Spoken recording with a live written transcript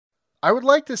I would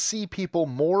like to see people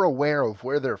more aware of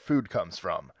where their food comes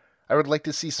from. I would like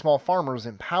to see small farmers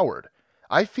empowered.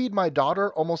 I feed my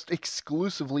daughter almost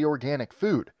exclusively organic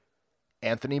food.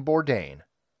 Anthony Bourdain.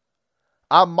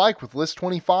 I'm Mike with List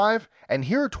 25, and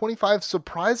here are 25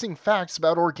 surprising facts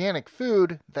about organic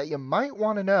food that you might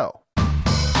want to know.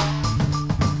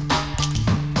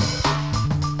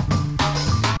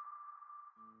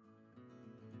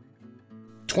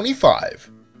 #25.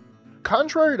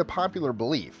 Contrary to popular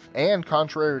belief, and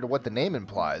contrary to what the name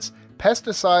implies,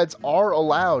 pesticides are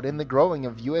allowed in the growing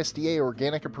of USDA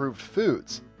organic approved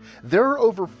foods. There are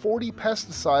over 40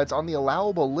 pesticides on the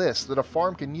allowable list that a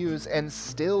farm can use and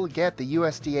still get the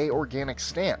USDA organic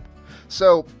stamp.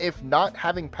 So, if not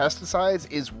having pesticides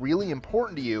is really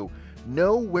important to you,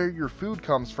 know where your food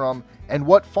comes from and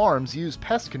what farms use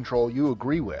pest control you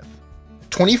agree with.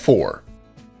 24.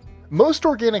 Most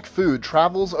organic food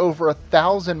travels over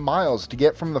 1,000 miles to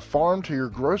get from the farm to your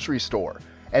grocery store,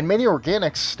 and many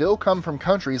organics still come from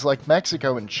countries like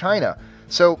Mexico and China,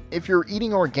 so if you're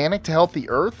eating organic to help the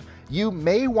earth, you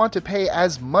may want to pay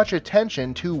as much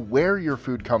attention to where your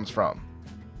food comes from.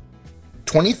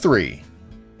 23.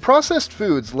 Processed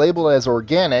foods labeled as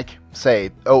organic,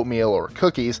 say oatmeal or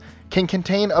cookies, can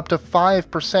contain up to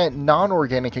 5%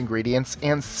 non-organic ingredients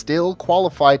and still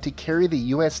qualify to carry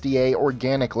the USDA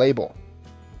organic label.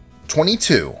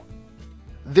 22.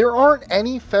 There aren't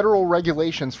any federal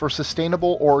regulations for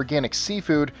sustainable or organic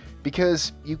seafood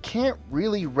because you can't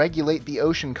really regulate the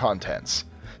ocean contents.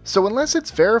 So unless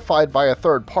it's verified by a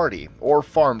third party or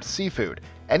farmed seafood,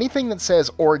 anything that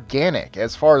says organic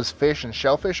as far as fish and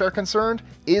shellfish are concerned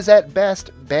is at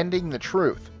best bending the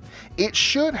truth. It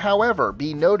should, however,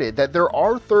 be noted that there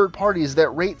are third parties that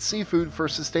rate seafood for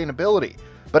sustainability,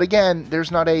 but again,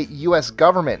 there's not a US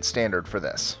government standard for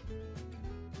this.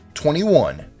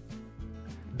 21.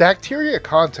 Bacteria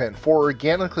content for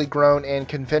organically grown and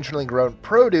conventionally grown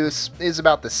produce is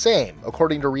about the same,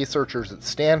 according to researchers at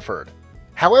Stanford.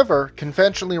 However,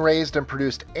 conventionally raised and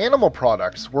produced animal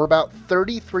products were about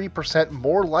 33%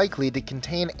 more likely to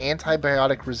contain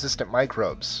antibiotic-resistant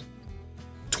microbes.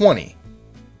 20.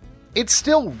 It's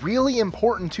still really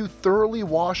important to thoroughly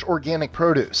wash organic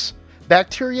produce.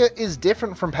 Bacteria is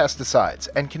different from pesticides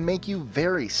and can make you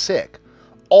very sick.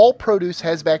 All produce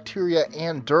has bacteria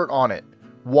and dirt on it.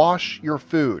 Wash your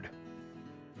food.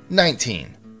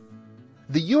 19.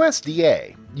 The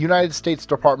USDA, United States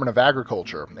Department of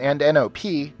Agriculture, and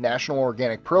NOP, National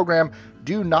Organic Program,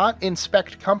 do not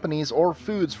inspect companies or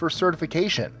foods for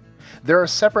certification. There are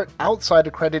separate outside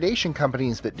accreditation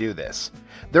companies that do this.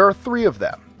 There are 3 of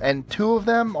them, and 2 of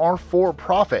them are for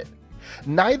profit.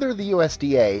 Neither the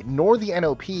USDA nor the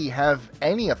NOP have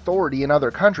any authority in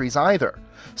other countries either,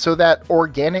 so that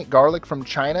organic garlic from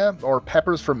China or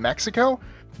peppers from Mexico,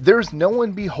 there's no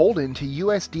one beholden to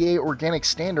USDA organic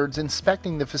standards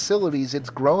inspecting the facilities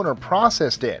it's grown or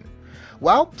processed in.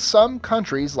 While some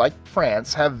countries, like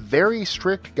France, have very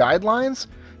strict guidelines,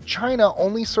 China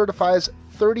only certifies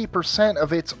 30%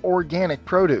 of its organic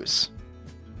produce.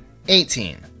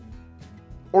 18.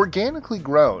 Organically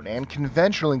grown and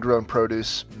conventionally grown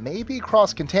produce may be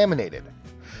cross-contaminated.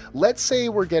 Let's say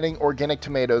we're getting organic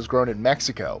tomatoes grown in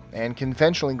Mexico, and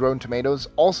conventionally grown tomatoes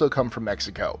also come from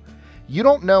Mexico. You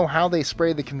don't know how they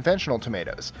spray the conventional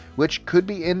tomatoes, which could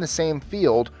be in the same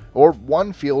field, or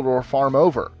one field or farm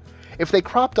over. If they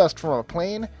crop dust from a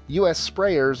plane, US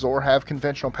sprayers, or have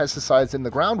conventional pesticides in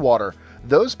the groundwater,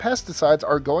 those pesticides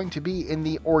are going to be in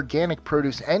the organic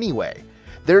produce anyway.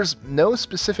 There's no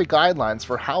specific guidelines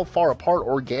for how far apart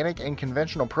organic and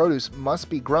conventional produce must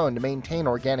be grown to maintain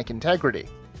organic integrity.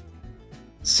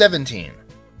 17.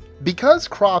 Because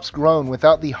crops grown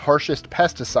without the harshest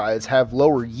pesticides have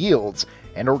lower yields,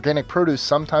 and organic produce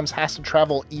sometimes has to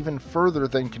travel even further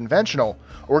than conventional,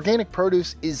 organic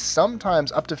produce is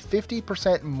sometimes up to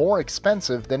 50% more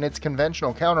expensive than its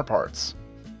conventional counterparts.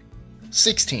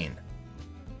 16.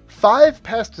 5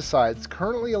 pesticides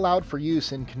currently allowed for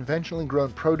use in conventionally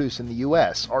grown produce in the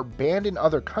US are banned in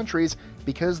other countries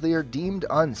because they are deemed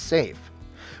unsafe.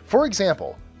 For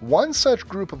example, one such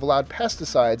group of allowed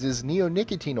pesticides is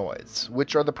neonicotinoids,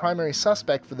 which are the primary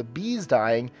suspect for the bees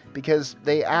dying because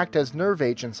they act as nerve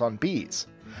agents on bees.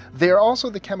 They are also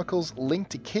the chemicals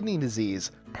linked to kidney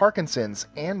disease, Parkinson's,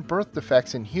 and birth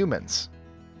defects in humans.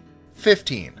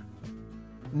 15.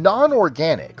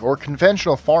 Non-organic or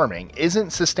conventional farming isn't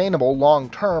sustainable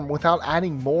long-term without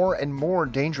adding more and more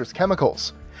dangerous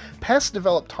chemicals. Pests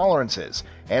develop tolerances,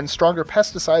 and stronger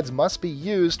pesticides must be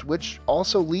used, which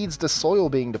also leads to soil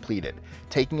being depleted,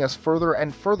 taking us further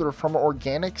and further from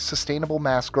organic, sustainable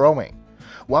mass growing.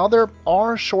 While there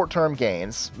are short-term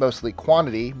gains, mostly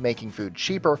quantity, making food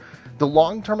cheaper, the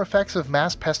long-term effects of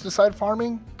mass pesticide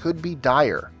farming could be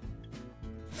dire.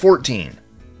 14.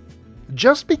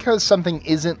 Just because something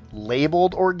isn't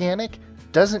labeled organic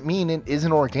doesn't mean it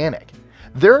isn't organic.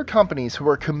 There are companies who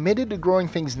are committed to growing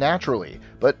things naturally,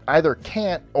 but either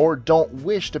can't or don't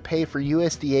wish to pay for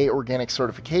USDA organic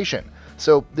certification,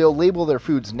 so they'll label their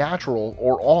foods natural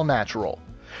or all natural.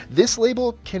 This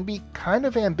label can be kind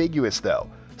of ambiguous though,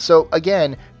 so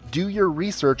again, do your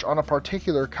research on a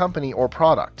particular company or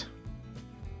product.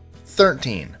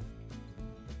 13.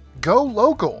 Go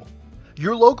local!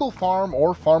 Your local farm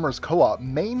or farmer's co-op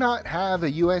may not have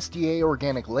a USDA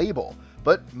organic label,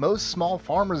 but most small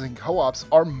farmers and co-ops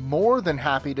are more than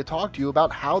happy to talk to you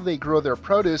about how they grow their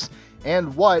produce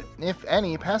and what, if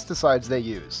any, pesticides they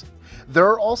use. There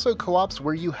are also co-ops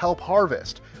where you help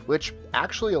harvest, which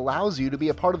actually allows you to be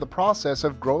a part of the process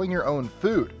of growing your own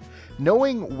food.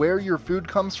 Knowing where your food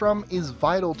comes from is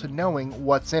vital to knowing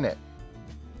what's in it.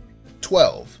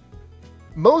 12.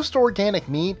 Most organic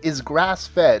meat is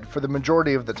grass-fed for the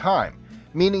majority of the time,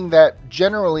 meaning that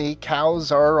generally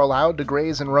cows are allowed to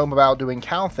graze and roam about doing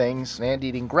cow things and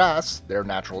eating grass, their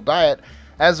natural diet,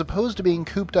 as opposed to being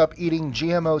cooped up eating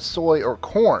GMO soy or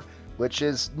corn, which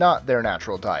is not their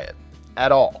natural diet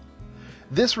at all.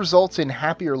 This results in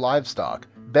happier livestock,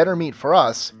 better meat for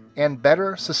us, and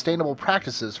better sustainable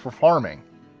practices for farming.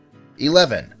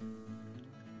 11.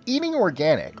 Eating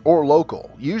organic or local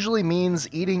usually means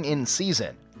eating in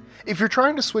season. If you're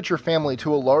trying to switch your family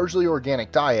to a largely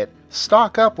organic diet,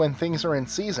 stock up when things are in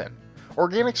season.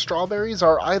 Organic strawberries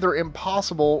are either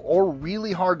impossible or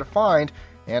really hard to find,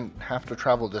 and have to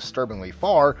travel disturbingly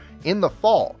far, in the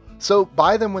fall, so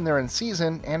buy them when they're in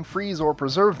season and freeze or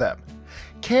preserve them.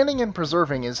 Canning and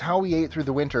preserving is how we ate through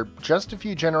the winter just a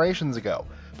few generations ago,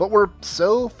 but we're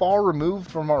so far removed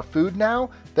from our food now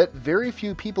that very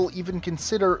few people even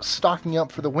consider stocking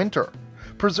up for the winter.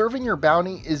 Preserving your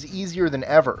bounty is easier than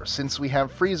ever since we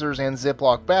have freezers and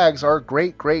Ziploc bags our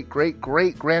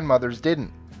great-great-great-great-grandmothers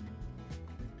didn't.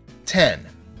 10.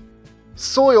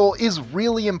 Soil is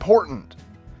really important.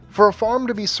 For a farm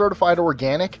to be certified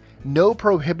organic, no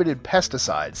prohibited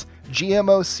pesticides,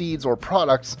 GMO seeds or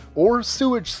products, or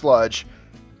sewage sludge,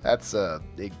 that's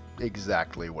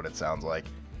exactly what it sounds like,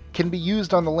 can be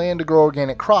used on the land to grow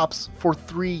organic crops for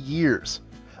 3 years.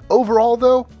 Overall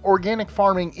though, organic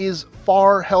farming is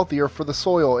far healthier for the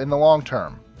soil in the long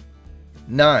term.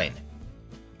 9.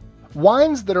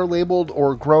 Wines that are labeled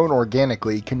or grown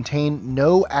organically contain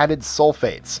no added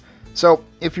sulfates. So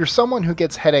if you're someone who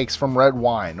gets headaches from red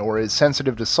wine or is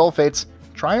sensitive to sulfates,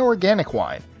 try organic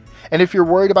wine. And if you're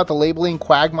worried about the labeling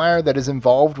quagmire that is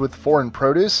involved with foreign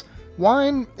produce,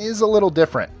 wine is a little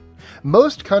different.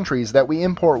 Most countries that we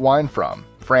import wine from,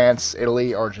 France,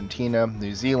 Italy, Argentina,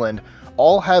 New Zealand,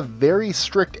 all have very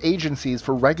strict agencies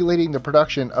for regulating the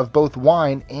production of both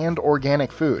wine and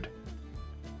organic food.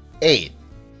 8.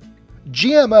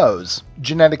 GMOs,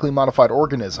 genetically modified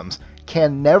organisms,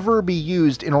 can never be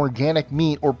used in organic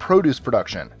meat or produce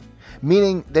production,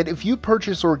 meaning that if you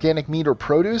purchase organic meat or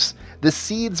produce, the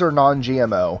seeds are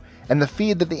non-GMO, and the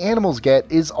feed that the animals get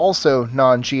is also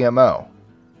non-GMO.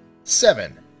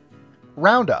 7.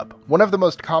 Roundup, one of the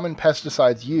most common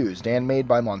pesticides used and made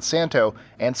by Monsanto,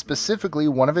 and specifically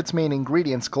one of its main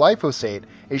ingredients, glyphosate,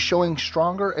 is showing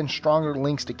stronger and stronger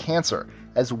links to cancer,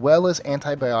 as well as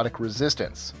antibiotic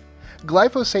resistance.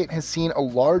 Glyphosate has seen a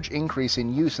large increase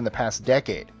in use in the past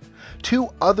decade. 2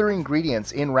 other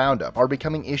ingredients in Roundup are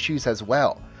becoming issues as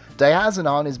well.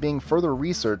 Diazinon is being further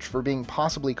researched for being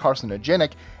possibly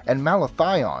carcinogenic, and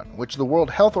malathion, which the World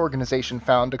Health Organization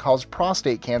found to cause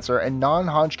prostate cancer and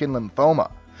non-Hodgkin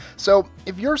lymphoma. So,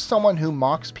 if you're someone who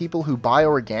mocks people who buy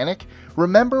organic,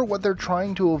 remember what they're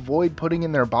trying to avoid putting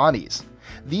in their bodies.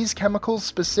 These chemicals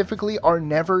specifically are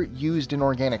never used in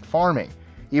organic farming,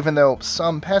 even though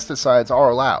some pesticides are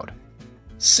allowed.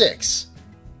 6.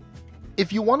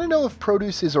 If you want to know if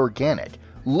produce is organic,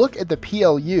 look at the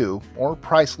PLU, or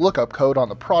price lookup code, on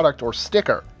the product or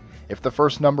sticker. If the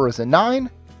first number is a 9,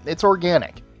 it's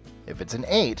organic. If it's an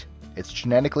 8, it's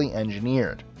genetically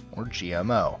engineered, or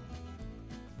GMO.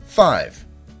 5.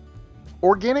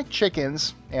 Organic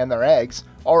chickens and their eggs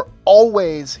are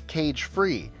always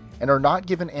cage-free and are not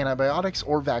given antibiotics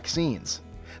or vaccines.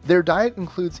 Their diet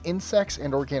includes insects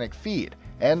and organic feed,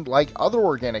 and like other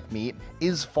organic meat,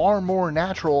 is far more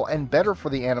natural and better for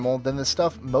the animal than the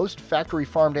stuff most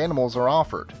factory-farmed animals are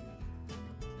offered.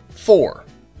 4.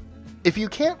 If you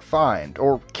can't find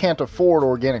or can't afford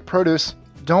organic produce,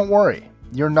 don't worry,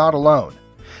 you're not alone.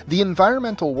 The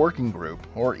Environmental Working Group,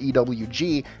 or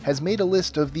EWG, has made a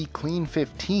list of the Clean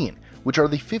 15, which are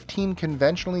the 15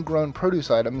 conventionally grown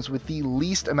produce items with the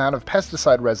least amount of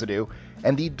pesticide residue,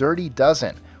 and the dirty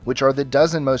dozen, which are the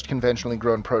dozen most conventionally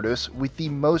grown produce with the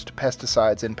most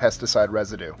pesticides and pesticide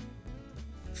residue.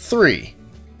 3.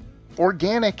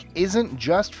 Organic isn't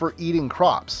just for eating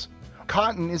crops.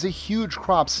 Cotton is a huge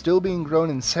crop still being grown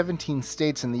in 17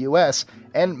 states in the US,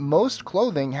 and most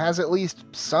clothing has at least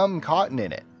some cotton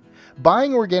in it.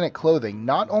 Buying organic clothing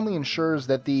not only ensures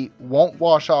that the won't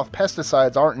wash off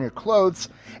pesticides aren't in your clothes,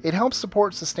 it helps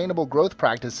support sustainable growth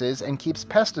practices and keeps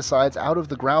pesticides out of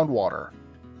the groundwater.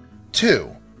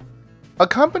 2. A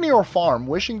company or farm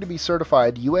wishing to be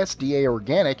certified USDA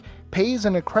organic pays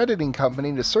an accrediting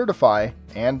company to certify,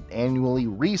 and annually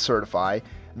recertify,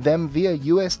 them via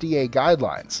USDA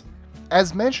guidelines.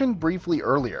 As mentioned briefly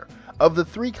earlier, of the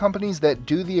 3 companies that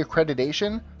do the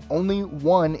accreditation, only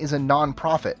one is a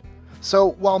non-profit.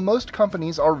 So while most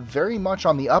companies are very much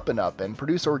on the up and up and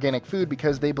produce organic food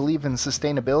because they believe in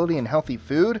sustainability and healthy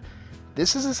food,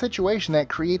 this is a situation that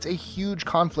creates a huge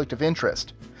conflict of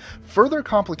interest. Further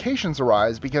complications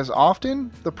arise because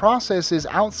often the process is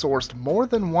outsourced more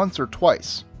than once or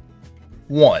twice.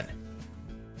 1.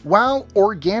 While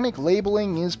organic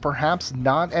labeling is perhaps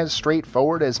not as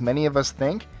straightforward as many of us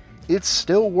think, it's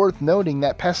still worth noting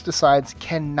that pesticides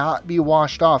cannot be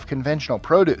washed off conventional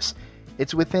produce.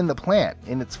 It's within the plant,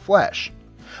 in its flesh.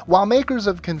 While makers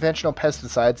of conventional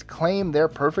pesticides claim they're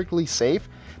perfectly safe,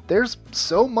 there's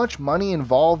so much money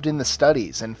involved in the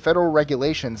studies and federal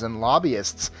regulations and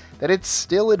lobbyists that it's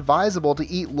still advisable to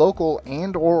eat local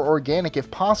and/or organic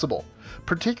if possible,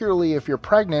 particularly if you're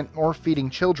pregnant or feeding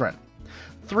children.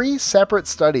 3 separate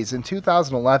studies in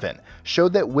 2011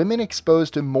 showed that women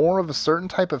exposed to more of a certain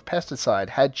type of pesticide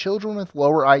had children with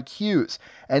lower IQs,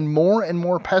 and more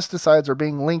pesticides are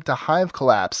being linked to hive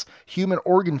collapse, human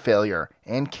organ failure,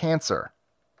 and cancer.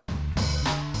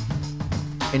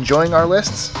 Enjoying our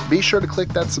lists? Be sure to click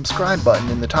that subscribe button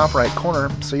in the top right corner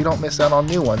so you don't miss out on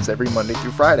new ones every Monday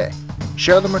through Friday.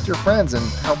 Share them with your friends and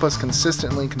help us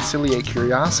consistently conciliate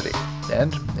curiosity.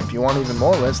 And if you want even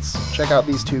more lists, check out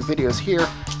these 2 videos here,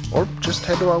 or just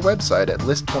head to our website at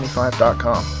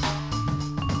list25.com.